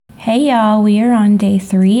Hey y'all, we are on day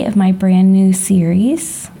 3 of my brand new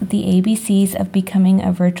series, the ABCs of Becoming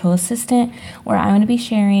a Virtual Assistant, where I'm going to be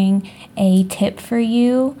sharing a tip for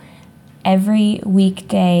you every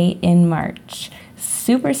weekday in March.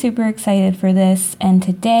 Super excited for this, and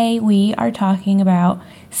today we are talking about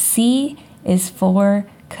C is for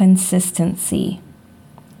consistency.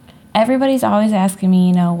 Everybody's always asking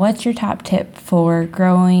me, what's your top tip for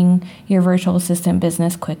growing your virtual assistant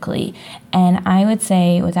business quickly? And I would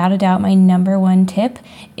say, without a doubt, my number one tip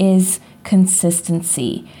is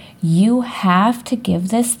consistency. You have to give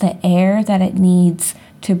this the air that it needs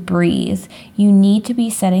to breathe. You need to be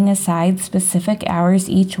setting aside specific hours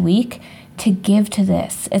each week to give to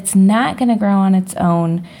this. It's not going to grow on its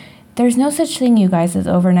own. There's no such thing, you guys, as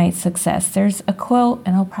overnight success. There's a quote,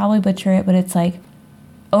 and I'll probably butcher it, but it's like,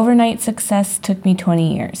 overnight success took me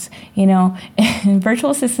 20 years.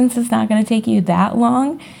 Virtual assistants is not going to take you that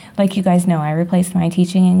long. Like you guys know, I replaced my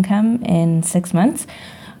teaching income in 6 months.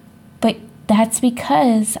 But that's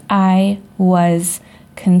because I was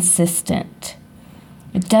consistent.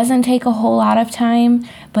 It doesn't take a whole lot of time,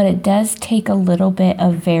 but it does take a little bit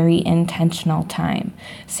of very intentional time.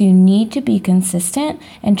 So you need to be consistent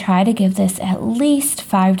and try to give this at least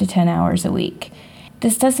 5 to 10 hours a week.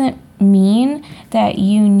 This doesn't mean that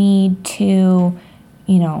you need to,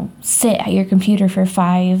 sit at your computer for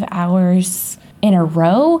 5 hours in a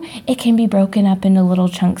row. It can be broken up into little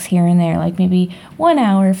chunks here and there, like maybe 1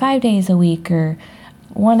 hour, 5 days a week, or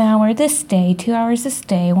 1 hour this day, 2 hours this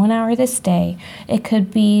day, 1 hour this day. It could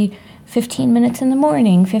be 15 minutes in the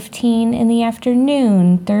morning, 15 in the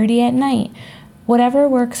afternoon, 30 at night. Whatever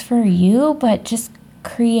works for you, but just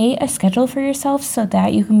create a schedule for yourself so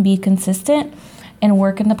that you can be consistent and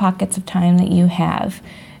work in the pockets of time that you have.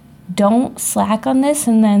 Don't slack on this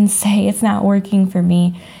and then say it's not working for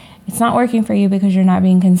me. It's not working for you because you're not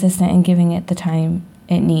being consistent and giving it the time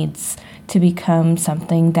it needs to become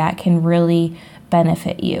something that can really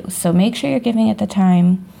benefit you. So make sure you're giving it the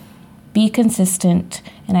time, be consistent,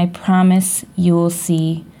 and I promise you will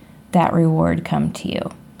see that reward come to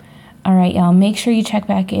you. All right, y'all, make sure you check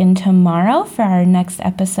back in tomorrow for our next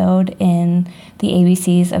episode in the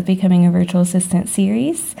ABCs of Becoming a Virtual Assistant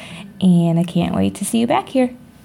series. And I can't wait to see you back here.